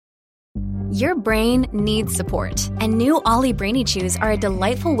Your brain needs support, and new Ollie Brainy Chews are a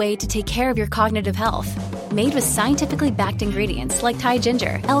delightful way to take care of your cognitive health. Made with scientifically backed ingredients like Thai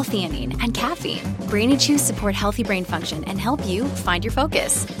ginger, L-theanine, and caffeine, Brainy Chews support healthy brain function and help you find your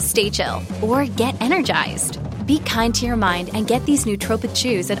focus, stay chill, or get energized. Be kind to your mind and get these nootropic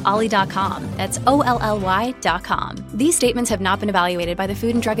chews at ollie.com. That's OLLY.com. These statements have not been evaluated by the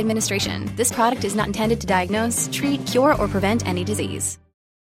Food and Drug Administration. This product is not intended to diagnose, treat, cure, or prevent any disease.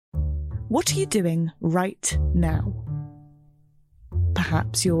 What are you doing right now?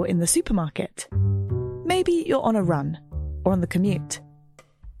 Perhaps you're in the supermarket. Maybe you're on a run or on the commute.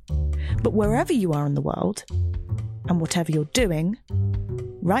 But wherever you are in the world, and whatever you're doing,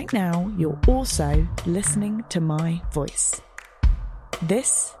 right now you're also listening to my voice.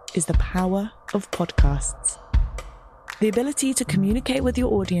 This is the power of podcasts. The ability to communicate with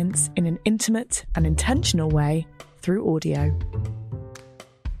your audience in an intimate and intentional way through audio.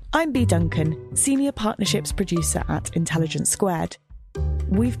 I'm Bea Duncan, Senior Partnerships Producer at Intelligence Squared.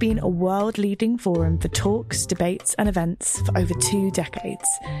 We've been a world-leading forum for talks, debates and events for over 2 decades.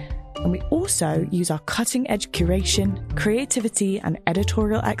 And we also use our cutting-edge curation, creativity and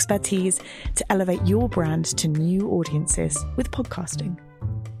editorial expertise to elevate your brand to new audiences with podcasting.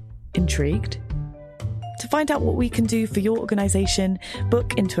 Intrigued? To find out what we can do for your organisation,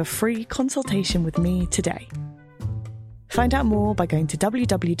 book into a free consultation with me today. Find out more by going to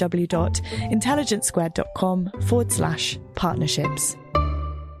www.intelligencesquared.com/partnerships.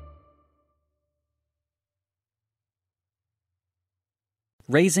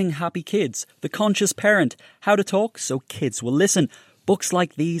 Raising Happy Kids, The Conscious Parent, How to Talk So Kids Will Listen. Books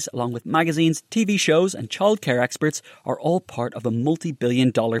like these, along with magazines, TV shows and childcare experts, are all part of a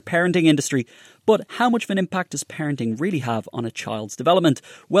multi-billion-dollar parenting industry. But how much of an impact does parenting really have on a child's development?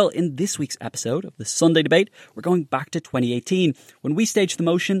 Well, in this week's episode of the Sunday Debate, we're going back to 2018, when we staged the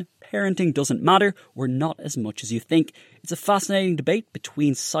motion, Parenting Doesn't Matter, or Not As Much As You Think. It's a fascinating debate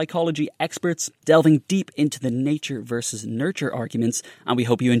between psychology experts, delving deep into the nature versus nurture arguments, and we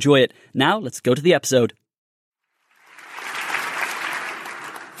hope you enjoy it. Now, let's go to the episode.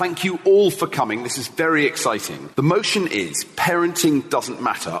 Thank you all for coming. This is very exciting. The motion is parenting doesn't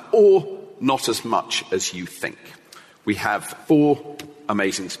matter, or not as much as you think. We have 4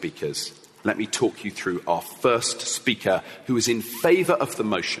 amazing speakers. Let me talk you through our first speaker, who is in favour of the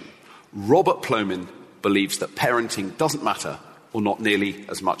motion. Robert Plomin believes that parenting doesn't matter, or not nearly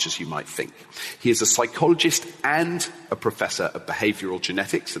as much as you might think. He is a psychologist and a professor of behavioural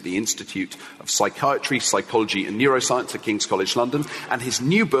genetics at the Institute of Psychiatry, Psychology and Neuroscience at King's College London, and his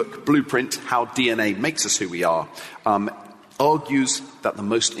new book, Blueprint: How DNA Makes Us Who We Are, argues that the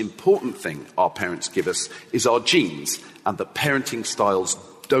most important thing our parents give us is our genes, and that parenting styles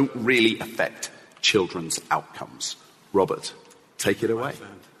don't really affect children's outcomes. Robert, take it away.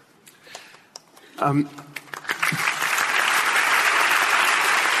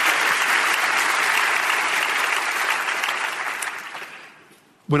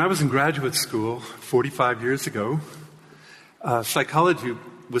 When I was in graduate school 45 years ago, psychology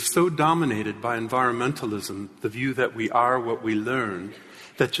was so dominated by environmentalism, the view that we are what we learn,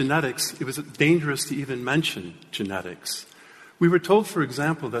 that genetics, it was dangerous to even mention genetics. We were told, for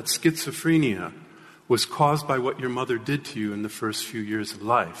example, that schizophrenia was caused by what your mother did to you in the first few years of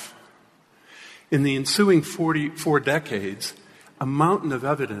life. In the ensuing 44 decades, a mountain of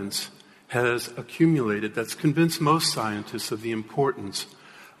evidence has accumulated that's convinced most scientists of the importance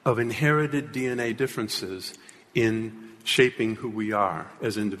of inherited DNA differences in shaping who we are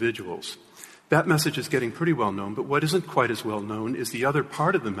as individuals. That message is getting pretty well known, but what isn't quite as well known is the other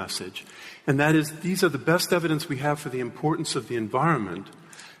part of the message, and that is these are the best evidence we have for the importance of the environment,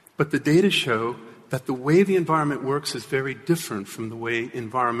 but the data show that the way the environment works is very different from the way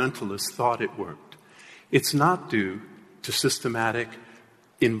environmentalists thought it worked. It's not due to systematic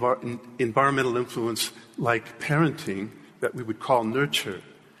environmental influence like parenting that we would call nurture.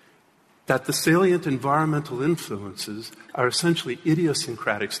 That the salient environmental influences are essentially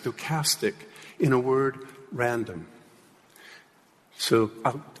idiosyncratic, stochastic, in a word, random. So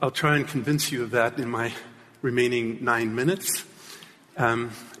I'll try and convince you of that in my remaining 9 minutes.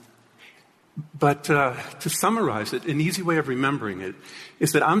 But to summarize it, an easy way of remembering it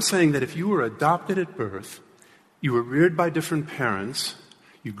is that I'm saying that if you were adopted at birth, you were reared by different parents,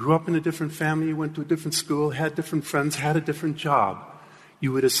 you grew up in a different family, you went to a different school, had different friends, had a different job,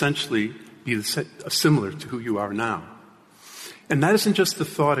 you would essentially be similar to who you are now. And that isn't just a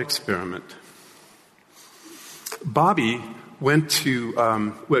thought experiment. Bobby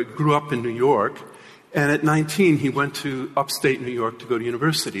grew up in New York, And at 19, he went to upstate New York to go to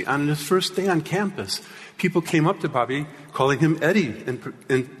university. On his first day on campus, people came up to Bobby calling him Eddie,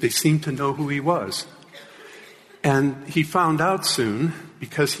 and they seemed to know who he was. And he found out soon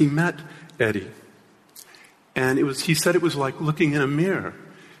because he met Eddie. And he said it was like looking in a mirror.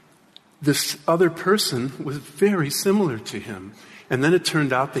 This other person was very similar to him. And then it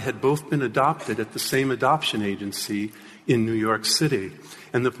turned out they had both been adopted at the same adoption agency in New York City.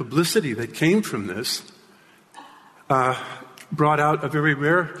 And the publicity that came from this brought out a very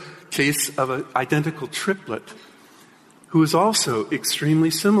rare case of an identical triplet who is also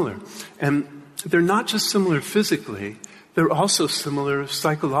extremely similar. And they're not just similar physically, they're also similar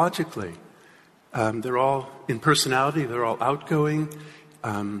psychologically. They're all in personality, they're all outgoing,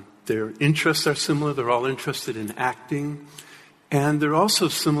 their interests are similar, they're all interested in acting. And they're also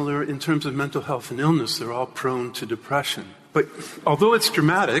similar in terms of mental health and illness. They're all prone to depression. But although it's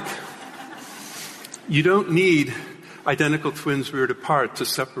dramatic, you don't need identical twins reared apart to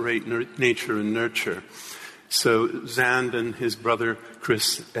separate nature and nurture. So Zand and his brother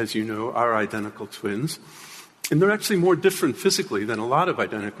Chris, as you know, are identical twins. And they're actually more different physically than a lot of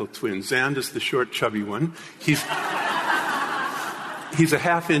identical twins. Zand is the short, chubby one. He's a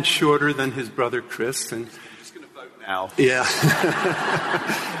half-inch shorter than his brother Chris. And now. Yeah.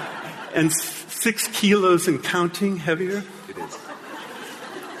 And 6 kilos and counting heavier? It is.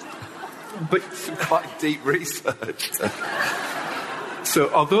 But quite deep research.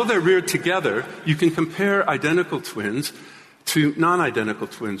 So although they're reared together, you can compare identical twins to non-identical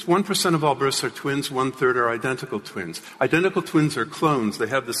twins. 1% of all births are twins, 1/3 are identical twins. Identical twins are clones. They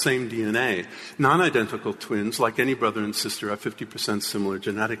have the same DNA. Non-identical twins, like any brother and sister, are 50% similar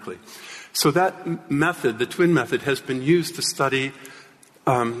genetically. So that method, the twin method, has been used to study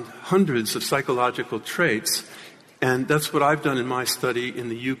hundreds of psychological traits. And that's what I've done in my study in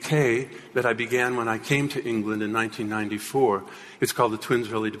the UK that I began when I came to England in 1994. It's called the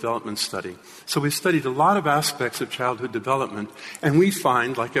Twins Early Development Study. So we've studied a lot of aspects of childhood development, and we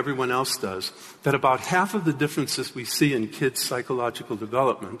find, like everyone else does, that about half of the differences we see in kids' psychological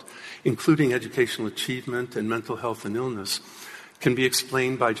development, including educational achievement and mental health and illness, can be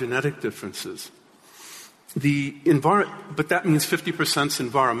explained by genetic differences. But that means 50% is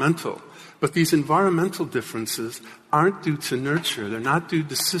environmental. But these environmental differences aren't due to nurture. They're not due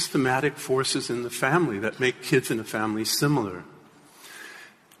to systematic forces in the family that make kids in a family similar.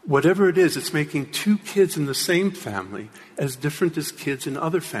 Whatever it is, it's making 2 kids in the same family as different as kids in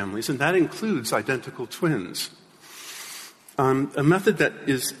other families, and that includes identical twins. A method that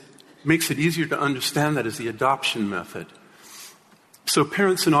makes it easier to understand that is the adoption method. So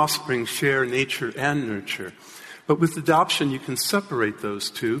parents and offspring share nature and nurture. But with adoption, you can separate those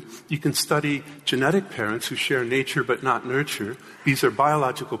two. You can study genetic parents who share nature but not nurture. These are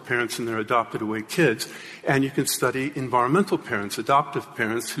biological parents and they're adopted away kids. And you can study environmental parents, adoptive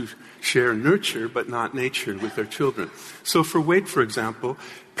parents who share nurture but not nature with their children. So for weight, for example,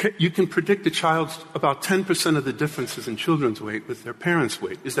 you can predict a child's about 10% of the differences in children's weight with their parents'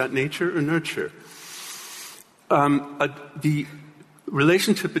 weight. Is that nature or nurture? The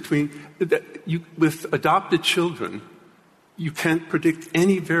relationship with adopted children, you can't predict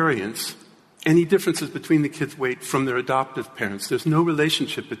any variance, any differences between the kids' weight from their adoptive parents. There's no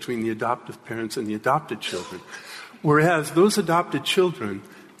relationship between the adoptive parents and the adopted children. Whereas those adopted children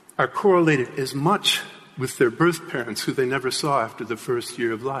are correlated as much with their birth parents, who they never saw after the first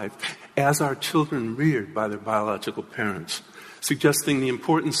year of life, as are children reared by their biological parents, suggesting the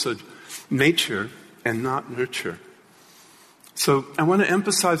importance of nature and not nurture. So I want to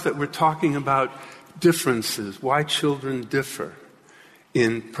emphasize that we're talking about differences, why children differ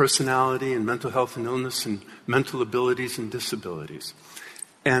in personality and mental health and illness and mental abilities and disabilities.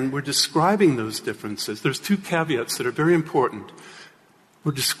 And we're describing those differences. There's 2 caveats that are very important.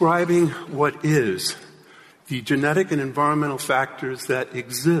 We're describing what is, the genetic and environmental factors that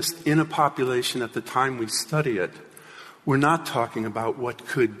exist in a population at the time we study it. We're not talking about what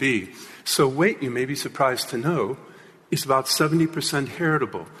could be. So weight, you may be surprised to know, is about 70%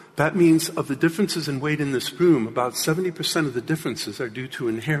 heritable. That means of the differences in weight in this room, about 70% of the differences are due to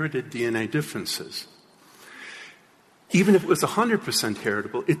inherited DNA differences. Even if it was 100%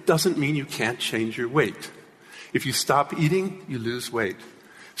 heritable, it doesn't mean you can't change your weight. If you stop eating, you lose weight.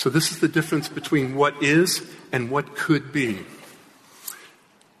 So this is the difference between what is and what could be.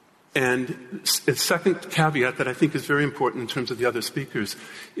 And a second caveat that I think is very important in terms of the other speakers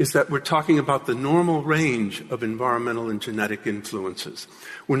is that we're talking about the normal range of environmental and genetic influences.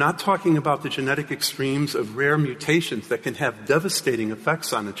 We're not talking about the genetic extremes of rare mutations that can have devastating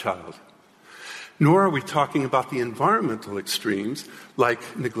effects on a child. Nor are we talking about the environmental extremes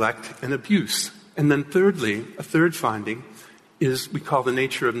like neglect and abuse And then thirdly, a third finding is we call the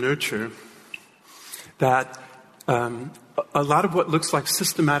nature of nurture, that a lot of what looks like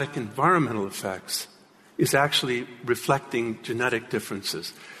systematic environmental effects is actually reflecting genetic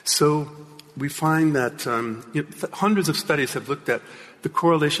differences. So we find that hundreds of studies have looked at the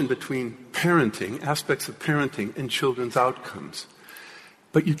correlation between parenting, aspects of parenting, and children's outcomes.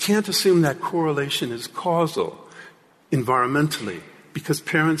 But you can't assume that correlation is causal environmentally, because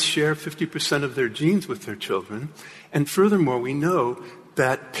parents share 50% of their genes with their children. And furthermore, we know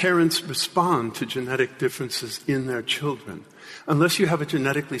that parents respond to genetic differences in their children. Unless you have a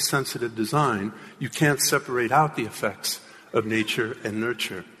genetically sensitive design, you can't separate out the effects of nature and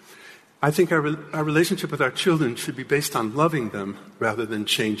nurture. I think our relationship with our children should be based on loving them rather than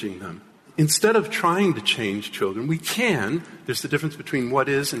changing them. Instead of trying to change children, we can. There's the difference between what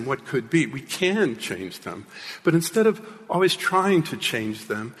is and what could be. We can change them. But instead of always trying to change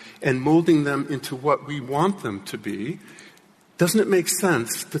them and molding them into what we want them to be, doesn't it make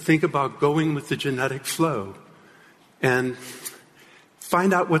sense to think about going with the genetic flow and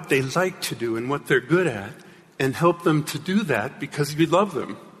find out what they like to do and what they're good at and help them to do that because you love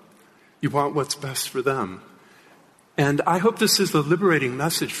them. You want what's best for them. And I hope this is a liberating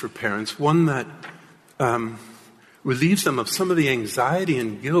message for parents, one that relieves them of some of the anxiety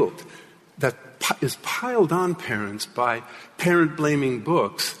and guilt that is piled on parents by parent-blaming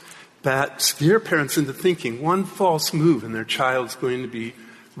books that scare parents into thinking one false move and their child's going to be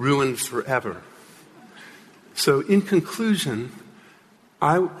ruined forever. So in conclusion,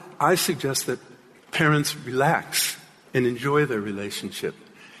 I suggest that parents relax and enjoy their relationship,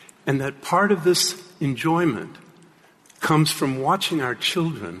 and that part of this enjoyment comes from watching our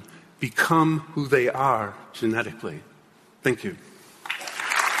children become who they are genetically. Thank you.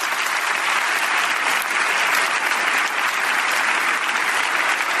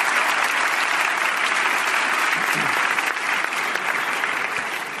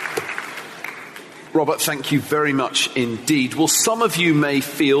 Robert, thank you very much indeed. Well, some of you may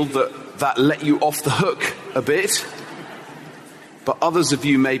feel that let you off the hook a bit, but others of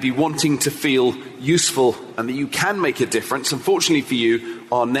you may be wanting to feel useful and that you can make a difference. Unfortunately for you,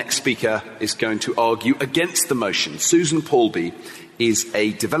 our next speaker is going to argue against the motion. Susan Paulby is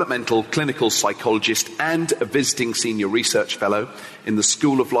a developmental clinical psychologist and a visiting senior research fellow in the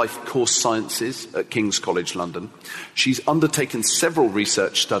School of Life Course Sciences at King's College London. She's undertaken several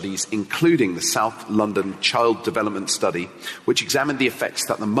research studies, including the South London Child Development Study, which examined the effects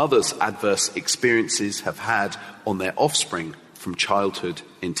that the mother's adverse experiences have had on their offspring from childhood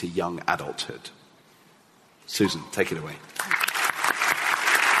into young adulthood. Susan, take it away.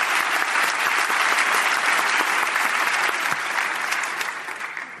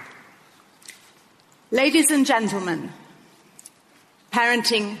 Ladies and gentlemen,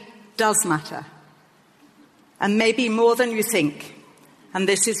 parenting does matter, and maybe more than you think, and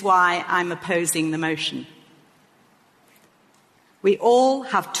this is why I'm opposing the motion. We all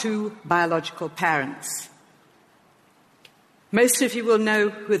have two biological parents. Most of you will know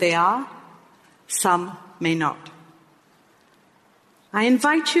who they are, some may not. I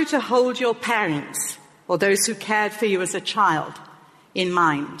invite you to hold your parents, or those who cared for you as a child, in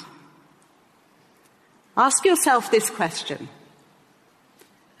mind. Ask yourself this question.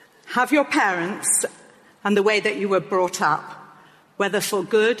 Have your parents and the way that you were brought up, whether for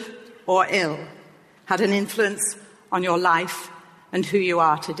good or ill, had an influence on your life and who you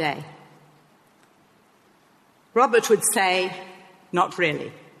are today? Robert would say, not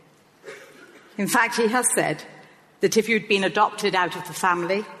really. In fact, he has said that if you'd been adopted out of the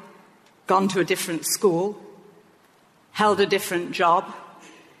family, gone to a different school, held a different job,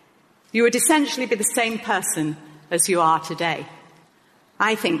 you would essentially be the same person as you are today.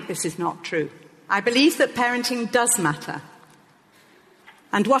 I think this is not true. I believe that parenting does matter.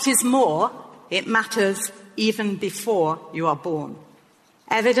 And what is more, it matters even before you are born.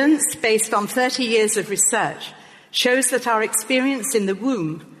 Evidence based on 30 years of research shows that our experience in the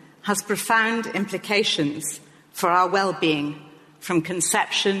womb has profound implications for our well-being from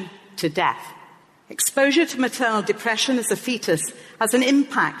conception to death. Exposure to maternal depression as a fetus has an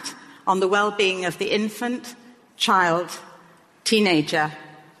impact on the well-being of the infant, child, teenager,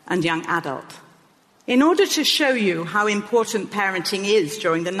 and young adult. In order to show you how important parenting is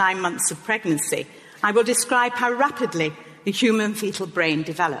during the 9 months of pregnancy, I will describe how rapidly the human fetal brain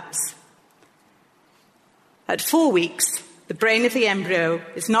develops. At 4 weeks, the brain of the embryo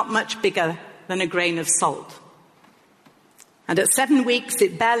is not much bigger than a grain of salt. And at 7 weeks,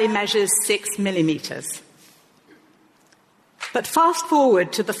 it barely measures 6 millimeters. But fast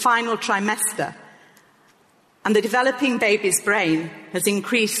forward to the final trimester, and the developing baby's brain has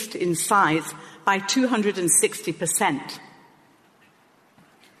increased in size by 260%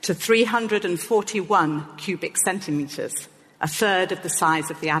 to 341 cubic centimetres, a third of the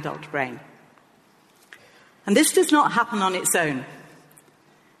size of the adult brain. And this does not happen on its own.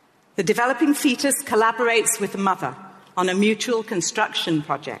 The developing fetus collaborates with the mother on a mutual construction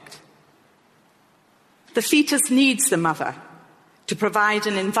project. The fetus needs the mother to provide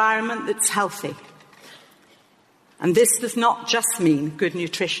an environment that's healthy. And this does not just mean good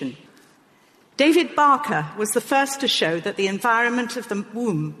nutrition. David Barker was the first to show that the environment of the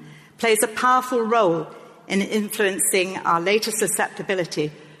womb plays a powerful role in influencing our later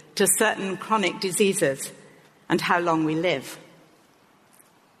susceptibility to certain chronic diseases and how long we live.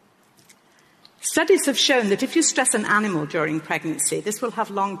 Studies have shown that if you stress an animal during pregnancy, this will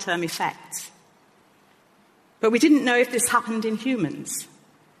have long-term effects. But we didn't know if this happened in humans,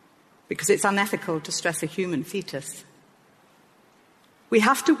 because it's unethical to stress a human fetus. We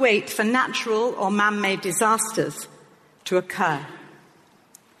have to wait for natural or man-made disasters to occur.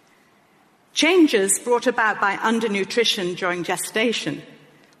 Changes brought about by undernutrition during gestation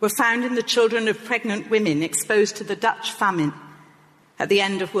were found in the children of pregnant women exposed to the Dutch famine at the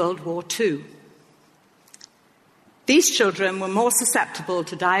end of World War II. These children were more susceptible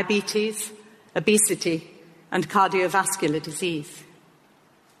to diabetes, obesity, and cardiovascular disease.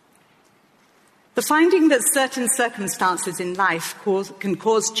 The finding that certain circumstances in life can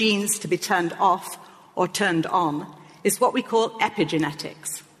cause genes to be turned off or turned on is what we call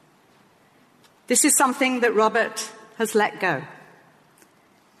epigenetics. This is something that Robert has let go.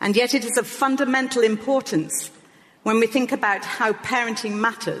 And yet it is of fundamental importance when we think about how parenting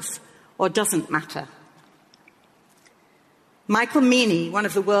matters or doesn't matter. Michael Meany, one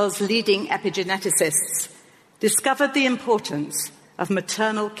of the world's leading epigeneticists, discovered the importance of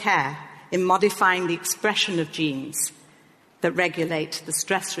maternal care in modifying the expression of genes that regulate the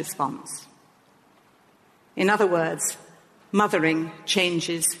stress response. In other words, mothering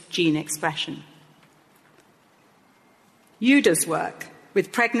changes gene expression. Yuda's work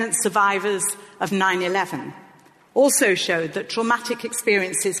with pregnant survivors of 9/11 also showed that traumatic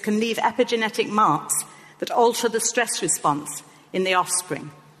experiences can leave epigenetic marks that alter the stress response in the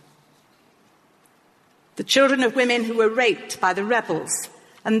offspring. The children of women who were raped by the rebels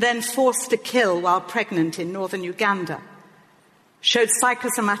and then forced to kill while pregnant in northern Uganda showed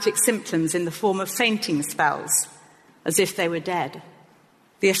psychosomatic symptoms in the form of fainting spells, as if they were dead.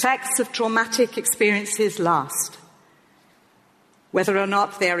 The effects of traumatic experiences last, whether or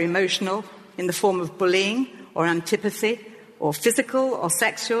not they are emotional, in the form of bullying or antipathy, or physical or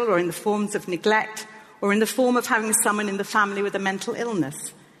sexual, or in the forms of neglect, or in the form of having someone in the family with a mental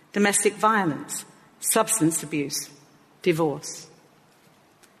illness, domestic violence, substance abuse, divorce.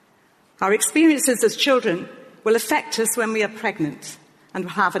 Our experiences as children will affect us when we are pregnant and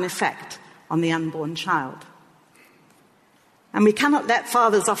will have an effect on the unborn child. And we cannot let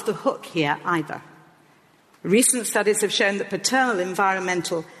fathers off the hook here either. Recent studies have shown that paternal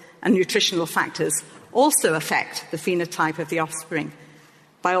environmental and nutritional factors also affect the phenotype of the offspring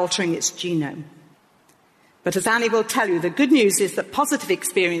by altering its genome. But as Annie will tell you, the good news is that positive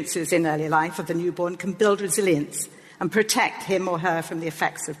experiences in early life of the newborn can build resilience and protect him or her from the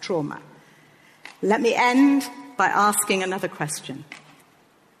effects of trauma. Let me end by asking another question.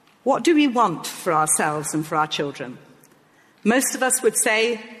 What do we want for ourselves and for our children? Most of us would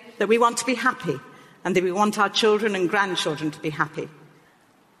say that we want to be happy and that we want our children and grandchildren to be happy.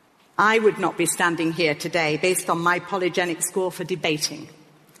 I would not be standing here today based on my polygenic score for debating.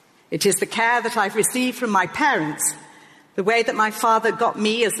 It is the care that I've received from my parents, the way that my father got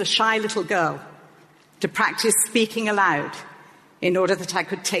me as a shy little girl to practice speaking aloud in order that I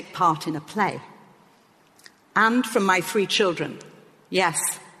could take part in a play. And from my 3 children. Yes,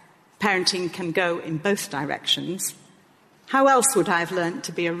 parenting can go in both directions. How else would I have learned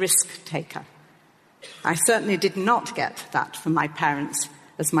to be a risk taker? I certainly did not get that from my parents,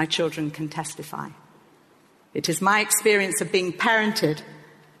 as my children can testify. It is my experience of being parented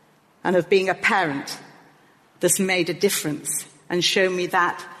and of being a parent that's made a difference and shown me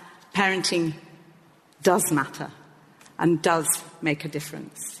that parenting does matter and does make a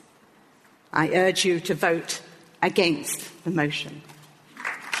difference. I urge you to vote against the motion.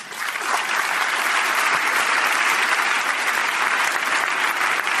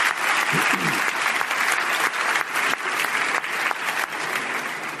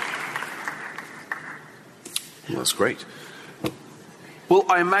 That's great. Well,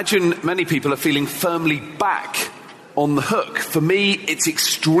 I imagine many people are feeling firmly back on the hook. For me, it's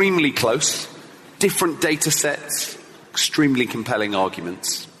extremely close. Different data sets, extremely compelling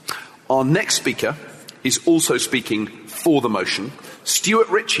arguments. Our next speaker is also speaking for the motion. Stuart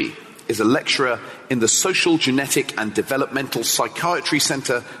Ritchie is a lecturer in the Social, Genetic and Developmental Psychiatry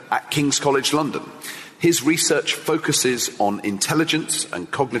Centre at King's College London. His research focuses on intelligence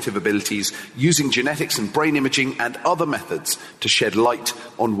and cognitive abilities using genetics and brain imaging and other methods to shed light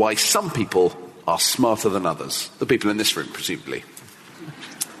on why some people are smarter than others. The people in this room, presumably.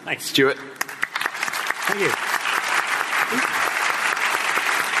 Thanks. Stuart. Thank you.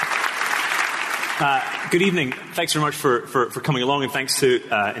 Good evening. Thanks very much for coming along, and thanks to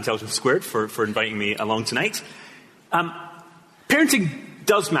Intelligence Squared for inviting me along tonight. Parenting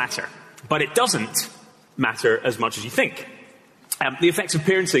does matter, but it doesn't matter as much as you think. The effects of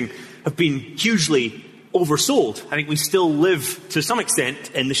parenting have been hugely oversold. I think we still live, to some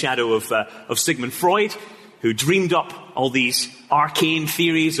extent, in the shadow of Sigmund Freud, who dreamed up all these arcane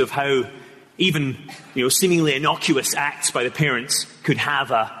theories of how even seemingly innocuous acts by the parents could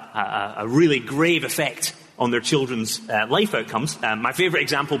have a really grave effect on their children's life outcomes. My favourite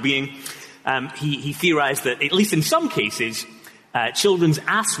example being he theorised that, at least in some cases, children's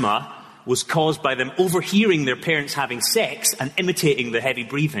asthma was caused by them overhearing their parents having sex and imitating the heavy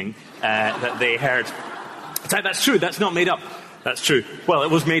breathing that they heard. That's true. That's not made up. That's true. Well,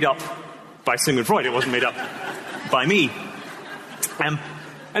 it was made up by Sigmund Freud. It wasn't made up by me.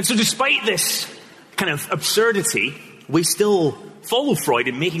 And so despite this kind of absurdity, we still follow Freud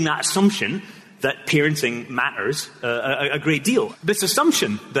in making that assumption that parenting matters a great deal. This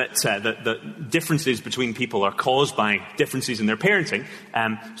assumption that differences between people are caused by differences in their parenting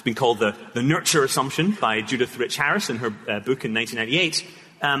has been called the nurture assumption by Judith Rich Harris in her book in 1998,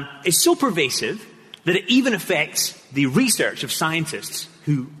 is so pervasive that it even affects the research of scientists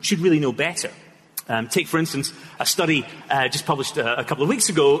who should really know better. Take, for instance, a study just published a couple of weeks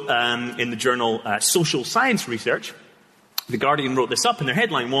ago in the journal Social Science Research. The Guardian wrote this up, and their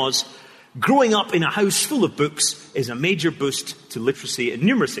headline was, "Growing up in a house full of books is a major boost to literacy and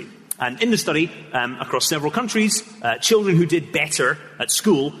numeracy." And in the study, across several countries, children who did better at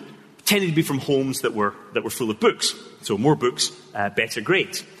school tended to be from homes that were full of books. So more books, better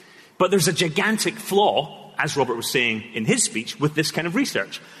grades. But there's a gigantic flaw, as Robert was saying in his speech, with this kind of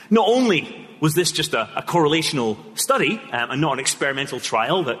research. Not only was this just a correlational study and not an experimental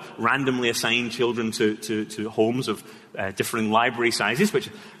trial that randomly assigned children to homes of differing library sizes, which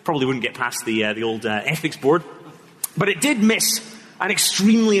probably wouldn't get past the old ethics board, but it did miss an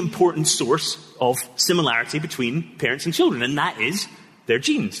extremely important source of similarity between parents and children, and that is their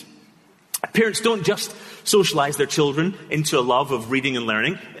genes. Parents don't just socialize their children into a love of reading and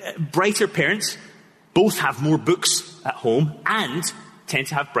learning. Brighter parents both have more books at home and tend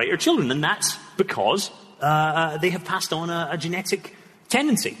to have brighter children, and that's because they have passed on a genetic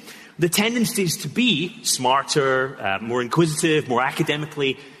tendency. The tendencies to be smarter, more inquisitive, more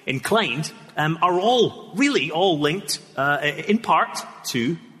academically inclined are all linked in part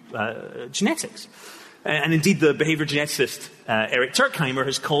to genetics. And indeed, the behavior geneticist Eric Turkheimer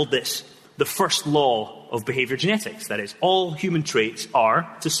has called this the first law of behavior genetics. That is, all human traits are,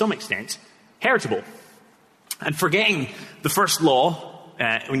 to some extent, heritable. And forgetting the first law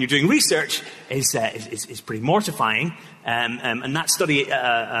when you're doing research is pretty mortifying. And that study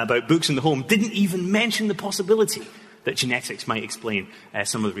about books in the home didn't even mention the possibility that genetics might explain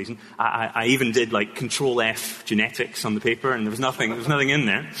some of the reason. I even did Control F genetics on the paper, and there was nothing in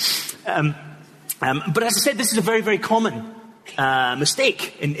there. But as I said, this is a very, very common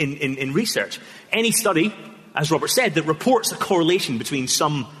mistake in research. Any study, as Robert said, that reports a correlation between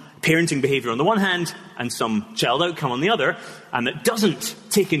some parenting behavior on the one hand and some child outcome on the other, and that doesn't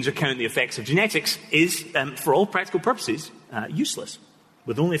take into account the effects of genetics is, for all practical purposes, useless,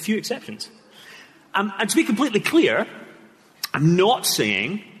 with only a few exceptions. And to be completely clear, I'm not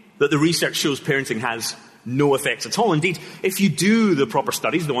saying that the research shows parenting has no effects at all. Indeed, if you do the proper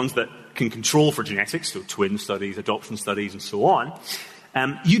studies, the ones that can control for genetics, so twin studies, adoption studies, and so on,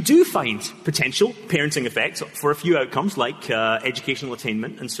 you do find potential parenting effects for a few outcomes like educational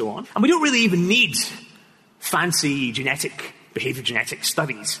attainment and so on. And we don't really even need fancy behavior genetic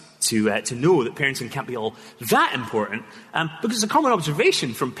studies to know that parenting can't be all that important, because it's a common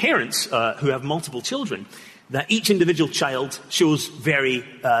observation from parents who have multiple children that each individual child shows very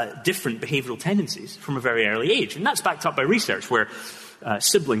different behavioral tendencies from a very early age. And that's backed up by research where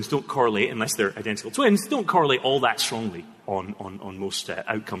siblings don't correlate, unless they're identical twins, don't correlate all that strongly on most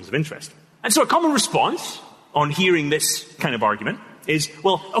outcomes of interest. And so a common response on hearing this kind of argument is,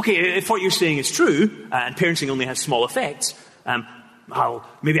 well, okay, if what you're saying is true, and parenting only has small effects,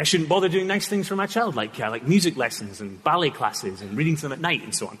 maybe I shouldn't bother doing nice things for my child, like music lessons and ballet classes and reading to them at night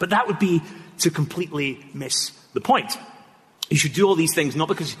and so on. But that would be to completely miss the point. You should do all these things not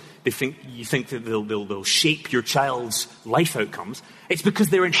because you think that they'll shape your child's life outcomes. It's because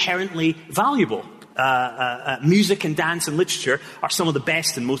they're inherently valuable. Music and dance and literature are some of the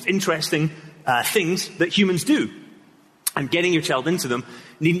best and most interesting things that humans do. And getting your child into them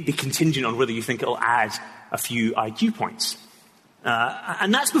needn't be contingent on whether you think it'll add a few IQ points.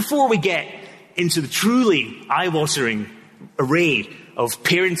 And that's before we get into the truly eye-watering array of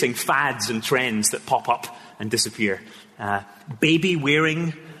parenting fads and trends that pop up and disappear. Baby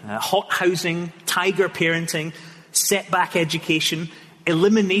wearing, hot housing, tiger parenting, setback education,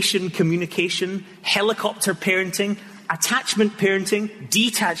 elimination communication, helicopter parenting, attachment parenting,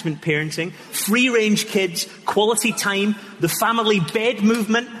 detachment parenting, free-range kids, quality time, the family bed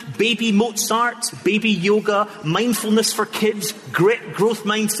movement, baby Mozart, baby yoga, mindfulness for kids, grit, growth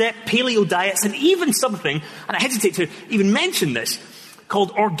mindset, paleo diets, and even something, and I hesitate to even mention this,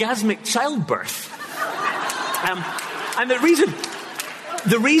 called orgasmic childbirth. And the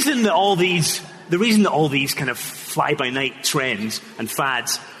reason that all these kind of fly-by-night trends and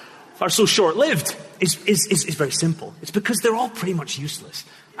fads are so short-lived is very simple. It's because they're all pretty much useless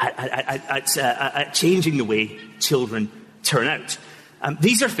at changing the way children turn out.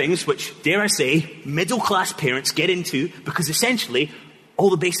 These are things which, dare I say, middle-class parents get into because essentially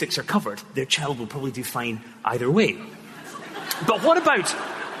all the basics are covered. Their child will probably do fine either way. But what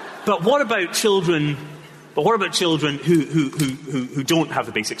about children? But what about children who don't have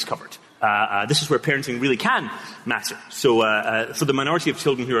the basics covered? This is where parenting really can matter. So, for the minority of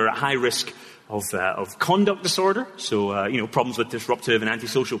children who are at high risk of conduct disorder, so problems with disruptive and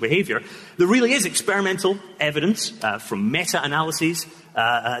antisocial behaviour, there really is experimental evidence from meta-analyses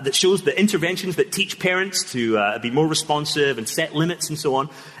that shows that interventions that teach parents to be more responsive and set limits and so on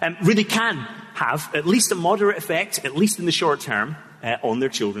really can have at least a moderate effect, at least in the short term, on their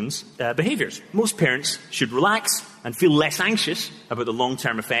children's behaviours. Most parents should relax and feel less anxious about the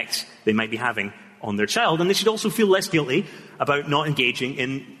long-term effects they might be having on their child, and they should also feel less guilty about not engaging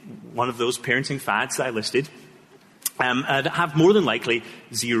in one of those parenting fads that I listed that have more than likely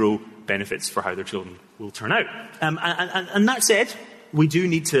zero benefits for how their children will turn out. And that said, we do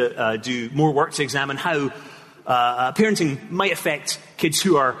need to do more work to examine how parenting might affect kids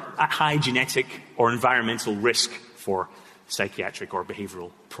who are at high genetic or environmental risk for psychiatric or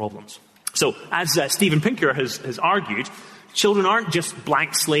behavioural problems. So, as Steven Pinker has argued, children aren't just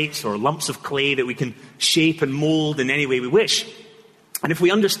blank slates or lumps of clay that we can shape and mould in any way we wish. And if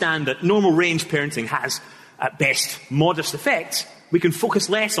we understand that normal range parenting has, at best, modest effects, we can focus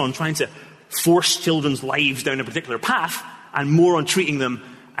less on trying to force children's lives down a particular path and more on treating them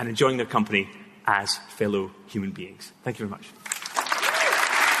and enjoying their company as fellow human beings. Thank you very much.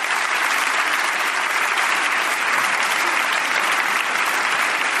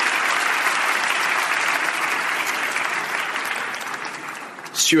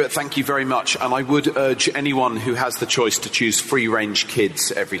 Stuart, thank you very much. And I would urge anyone who has the choice to choose free-range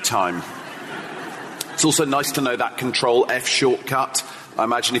kids every time. It's also nice to know that Control F shortcut. I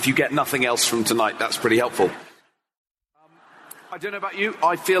imagine if you get nothing else from tonight, that's pretty helpful. I don't know about you.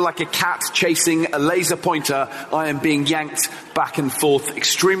 I feel like a cat chasing a laser pointer. I am being yanked back and forth.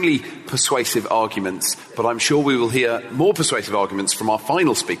 Extremely persuasive arguments. But I'm sure we will hear more persuasive arguments from our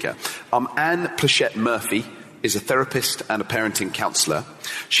final speaker. Anne Pleshette Murphy is a therapist and a parenting counsellor.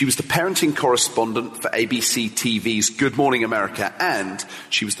 She was the parenting correspondent for ABC TV's Good Morning America, and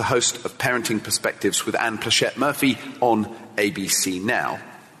she was the host of Parenting Perspectives with Anne Pleshette Murphy on ABC Now.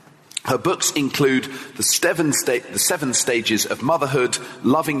 Her books include The 7 Stages of Motherhood,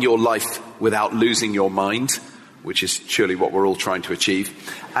 Loving Your Life Without Losing Your Mind, which is surely what we're all trying to achieve.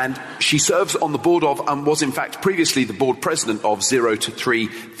 And she serves on the board of, and was in fact previously the board president of 0 to 3,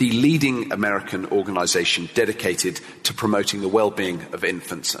 the leading American organisation dedicated to promoting the well-being of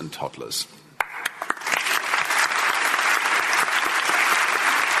infants and toddlers.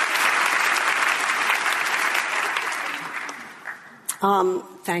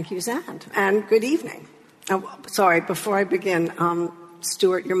 Thank you, Zand, and good evening. Sorry, before I begin,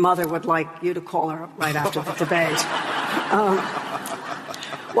 Stuart, your mother would like you to call her right after the debate.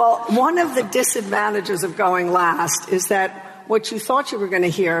 Well, one of the disadvantages of going last is that what you thought you were going to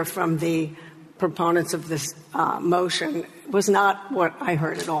hear from the proponents of this motion was not what I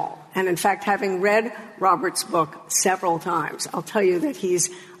heard at all. And in fact, having read Robert's book several times, I'll tell you that he's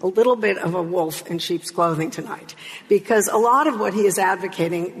a little bit of a wolf in sheep's clothing tonight, because a lot of what he is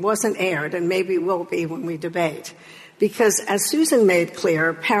advocating wasn't aired and maybe will be when we debate. Because, as Susan made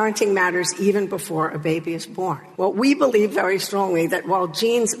clear, parenting matters even before a baby is born. Well, we believe very strongly that while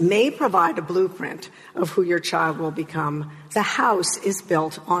genes may provide a blueprint of who your child will become, the house is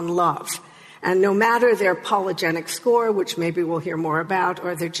built on love. And no matter their polygenic score, which maybe we'll hear more about,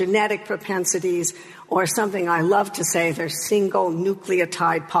 or their genetic propensities, or something I love to say, their single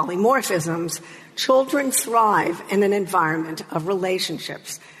nucleotide polymorphisms, children thrive in an environment of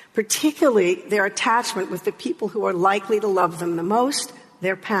relationships, particularly their attachment with the people who are likely to love them the most,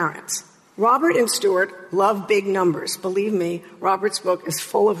 their parents. Robert and Stuart love big numbers. Believe me, Robert's book is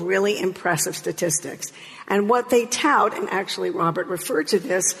full of really impressive statistics. And what they tout, and actually Robert referred to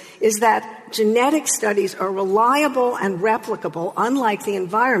this, is that genetic studies are reliable and replicable, unlike the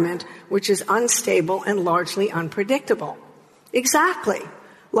environment, which is unstable and largely unpredictable. Exactly.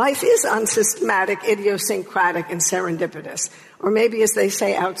 Life is unsystematic, idiosyncratic, and serendipitous. Or maybe, as they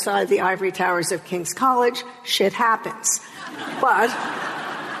say outside the ivory towers of King's College, shit happens. But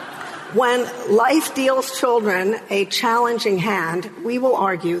when life deals children a challenging hand, we will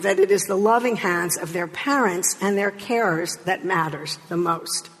argue that it is the loving hands of their parents and their carers that matters the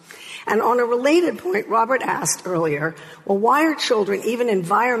most. And on a related point, Robert asked earlier, well, why are children, even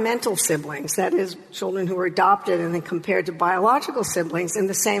environmental siblings, that is, children who are adopted and then compared to biological siblings in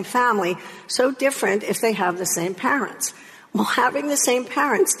the same family, so different if they have the same parents? Well, having the same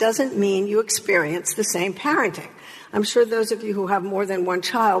parents doesn't mean you experience the same parenting. I'm sure those of you who have more than one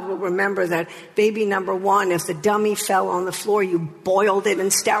child will remember that baby number one, if the dummy fell on the floor, you boiled it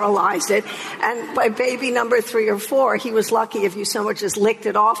and sterilized it. And by baby number 3 or 4, he was lucky if you so much as licked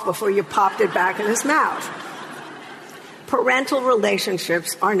it off before you popped it back in his mouth. Parental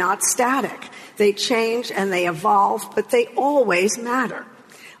relationships are not static. They change and they evolve, but they always matter.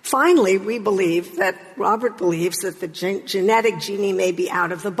 Finally, Robert believes that the genetic genie may be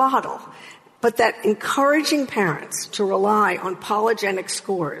out of the bottle, but that encouraging parents to rely on polygenic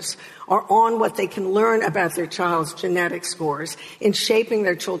scores or on what they can learn about their child's genetic scores in shaping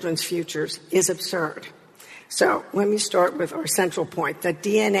their children's futures is absurd. So let me start with our central point, that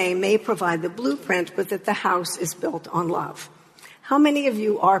DNA may provide the blueprint, but that the house is built on love. How many of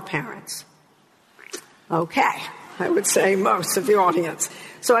you are parents? Okay, I would say most of the audience.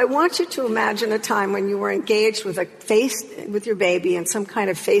 So I want you to imagine a time when you were engaged with your baby in some kind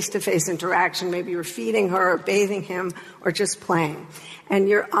of face-to-face interaction. Maybe you were feeding her or bathing him or just playing. And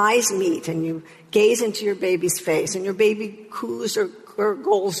your eyes meet and you gaze into your baby's face and your baby coos or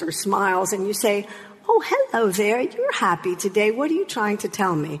gurgles or smiles and you say, "Oh, hello there. You're happy today. What are you trying to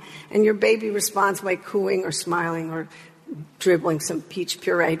tell me?" And your baby responds by cooing or smiling or dribbling some peach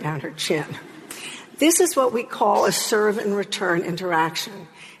puree down her chin. This is what we call a serve and return interaction.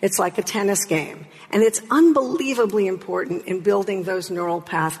 It's like a tennis game. And it's unbelievably important in building those neural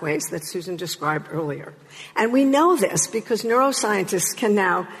pathways that Susan described earlier. And we know this because neuroscientists can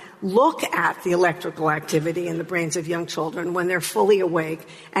now look at the electrical activity in the brains of young children when they're fully awake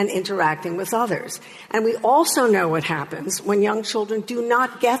and interacting with others. And we also know what happens when young children do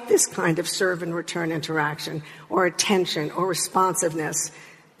not get this kind of serve and return interaction or attention or responsiveness.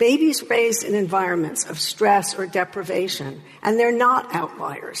 Babies raised in environments of stress or deprivation, and they're not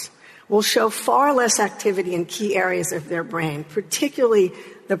outliers, will show far less activity in key areas of their brain, particularly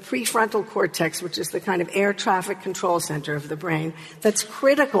the prefrontal cortex, which is the kind of air traffic control center of the brain that's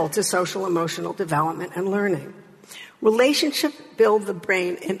critical to social emotional development and learning. Relationships build the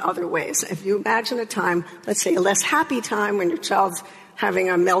brain in other ways. If you imagine a time, let's say a less happy time when your child's having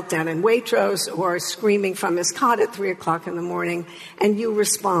a meltdown in Waitrose or screaming from his cot at 3 o'clock in the morning, and you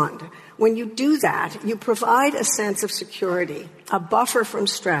respond. When you do that, you provide a sense of security, a buffer from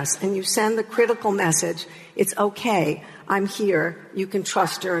stress, and you send the critical message, it's okay, I'm here, you can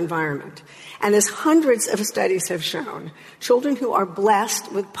trust your environment. And as hundreds of studies have shown, children who are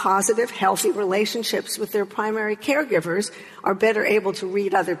blessed with positive, healthy relationships with their primary caregivers are better able to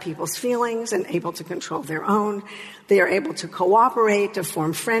read other people's feelings and able to control their own. They are able to cooperate, to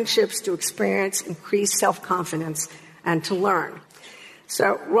form friendships, to experience increased self-confidence, and to learn.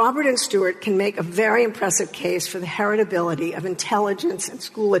 So Robert and Stuart can make a very impressive case for the heritability of intelligence and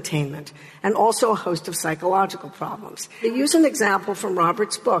school attainment, and also a host of psychological problems. They use an example from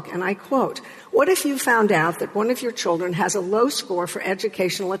Robert's book, and I quote, "What if you found out that one of your children has a low score for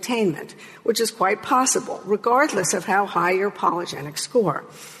educational attainment, which is quite possible, regardless of how high your polygenic score?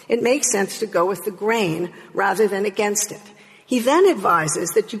 It makes sense to go with the grain rather than against it. He then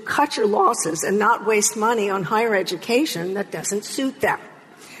advises that you cut your losses and not waste money on higher education that doesn't suit them."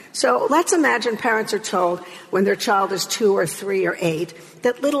 So let's imagine parents are told when their child is 2 or 3 or 8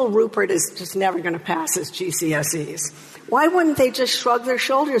 that little Rupert is just never going to pass his GCSEs. Why wouldn't they just shrug their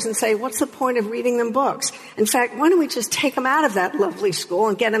shoulders and say, what's the point of reading them books? In fact, why don't we just take them out of that lovely school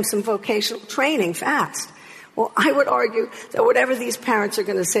and get them some vocational training fast? Well, I would argue that whatever these parents are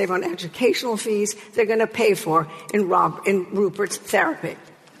going to save on educational fees, they're going to pay for in Rupert's therapy.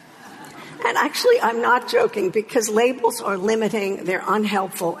 And actually, I'm not joking, because labels are limiting, they're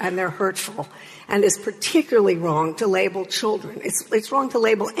unhelpful, and they're hurtful. And it's particularly wrong to label children. It's wrong to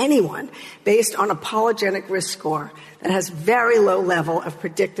label anyone based on a polygenic risk score that has very low level of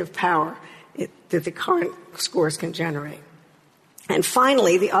predictive power that the current scores can generate. And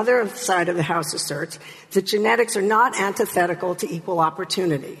finally, the other side of the House asserts that genetics are not antithetical to equal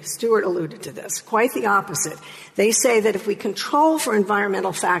opportunity. Stuart alluded to this. Quite the opposite. They say that if we control for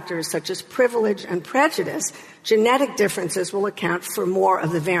environmental factors such as privilege and prejudice, genetic differences will account for more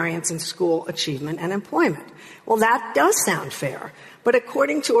of the variance in school achievement and employment. Well, that does sound fair. But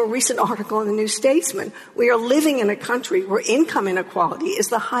according to a recent article in the New Statesman, we are living in a country where income inequality is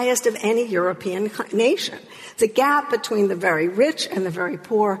the highest of any European nation. The gap between the very rich and the very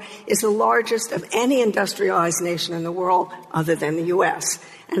poor is the largest of any industrialized nation in the world other than the U.S.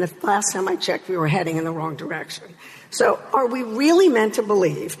 And the last time I checked, we were heading in the wrong direction. So are we really meant to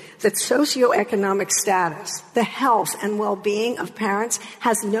believe that socioeconomic status, the health and well-being of parents,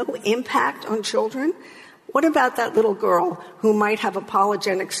 has no impact on children? What about that little girl who might have a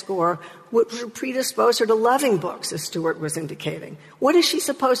polygenic score which would predispose her to loving books, as Stuart was indicating? What is she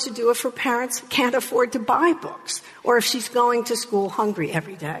supposed to do if her parents can't afford to buy books, or if she's going to school hungry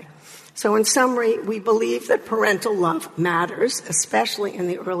every day? So in summary, we believe that parental love matters, especially in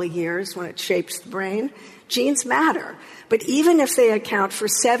the early years when it shapes the brain. Genes matter, but even if they account for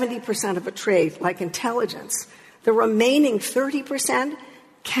 70% of a trait, like intelligence, the remaining 30%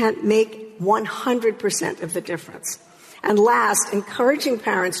 can't make 100% of the difference. And last, encouraging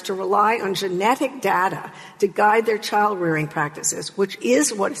parents to rely on genetic data to guide their child rearing practices, which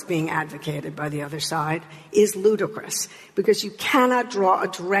is what is being advocated by the other side, is ludicrous, because you cannot draw a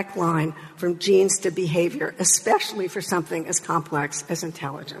direct line from genes to behavior, especially for something as complex as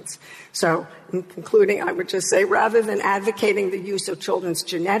intelligence. So, in concluding, I would just say, rather than advocating the use of children's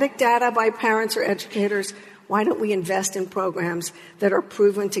genetic data by parents or educators, why don't we invest in programs that are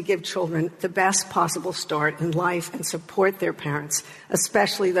proven to give children the best possible start in life and support their parents,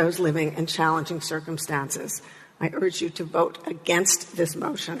 especially those living in challenging circumstances? I urge you to vote against this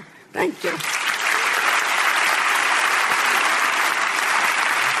motion. Thank you.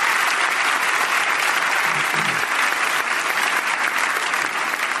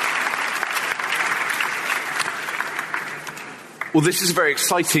 Well, this is a very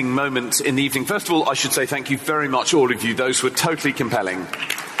exciting moment in the evening. First of all, I should say thank you very much, all of you. Those were totally compelling.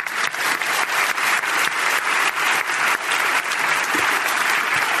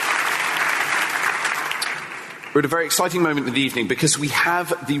 We're at a very exciting moment in the evening because we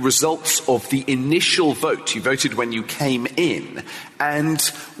have the results of the initial vote. You voted when you came in. And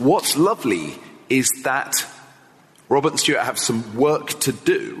what's lovely is that Robert and Stuart have some work to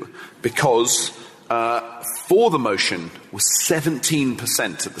do because for the motion was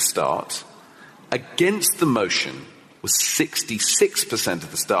 17% at the start. Against the motion was 66% at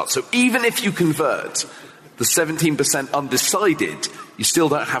the start. So even if you convert the 17% undecided, you still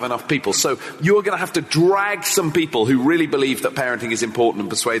don't have enough people. So you're going to have to drag some people who really believe that parenting is important and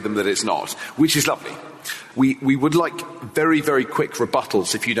persuade them that it's not, which is lovely. We would like very, very quick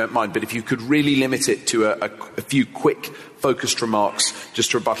rebuttals, if you don't mind, but if you could really limit it to a few quick, focused remarks,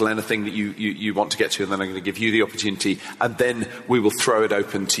 just to rebuttal anything that you want to get to, and then I'm going to give you the opportunity, and then we will throw it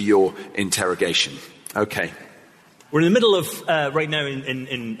open to your interrogation. Okay. We're in the middle of, right now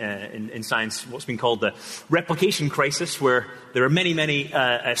in science, what's been called the replication crisis, where there are many, many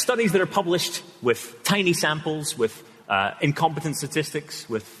studies that are published with tiny samples, with incompetent statistics,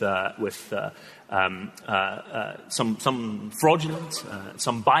 with some fraudulent,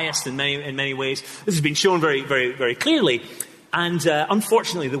 some biased in many ways. This has been shown very, very, very clearly. And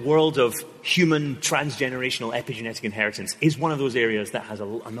unfortunately, the world of human transgenerational epigenetic inheritance is one of those areas that has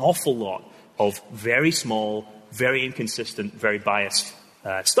an awful lot of very small, very inconsistent, very biased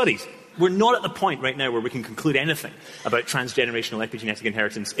studies. We're not at the point right now where we can conclude anything about transgenerational epigenetic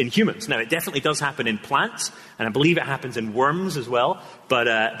inheritance in humans. Now, it definitely does happen in plants, and I believe it happens in worms as well, but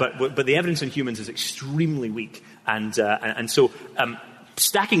the evidence in humans is extremely weak. And so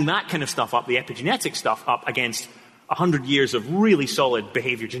stacking that kind of stuff up, the epigenetic stuff, up against 100 years of really solid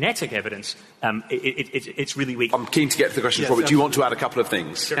behavior genetic evidence, it's really weak. I'm keen to get to the question, Robert. Do you want to add a couple of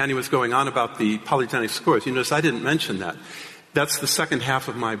things? Annie was going on about the polygenic scores. You notice I didn't mention that. That's the second half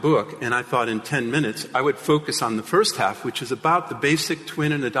of my book, and I thought in 10 minutes I would focus on the first half, which is about the basic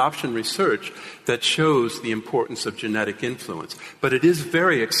twin and adoption research that shows the importance of genetic influence. But it is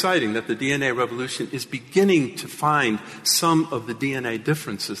very exciting that the DNA revolution is beginning to find some of the DNA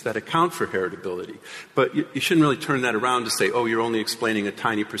differences that account for heritability. But you shouldn't really turn that around to say, oh, you're only explaining a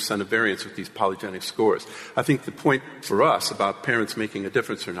tiny percent of variance with these polygenic scores. I think the point for us about parents making a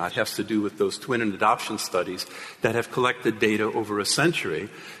difference or not has to do with those twin and adoption studies that have collected data over a century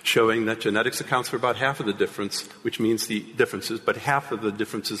showing that genetics accounts for about half of the difference, which means the differences, but half of the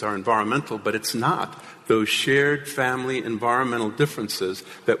differences are environmental, but it's not those shared family environmental differences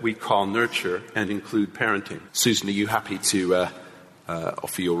that we call nurture and include parenting. Susan, are you happy to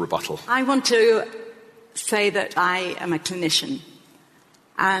offer your rebuttal? I want to say that I am a clinician,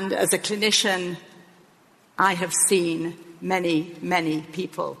 and as a clinician, I have seen many, many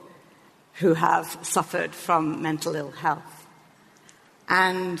people who have suffered from mental ill health.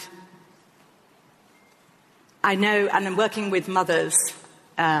 And I know, and I'm working with mothers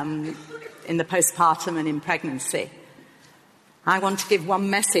in the postpartum and in pregnancy. I want to give one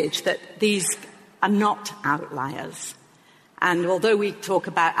message that these are not outliers. And although we talk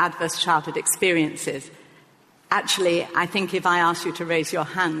about adverse childhood experiences, actually, I think if I asked you to raise your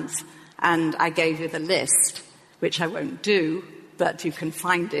hands and I gave you the list, which I won't do, but you can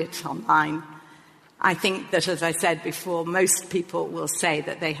find it online, I think that, as I said before, most people will say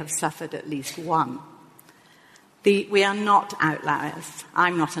that they have suffered at least one. We are not outliers.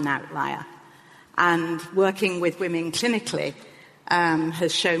 I'm not an outlier. And working with women clinically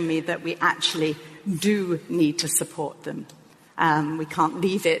has shown me that we actually do need to support them. We can't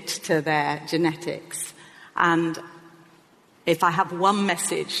leave it to their genetics. And if I have one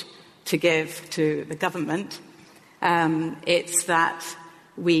message to give to the government, it's that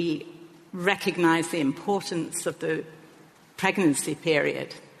we recognise the importance of the pregnancy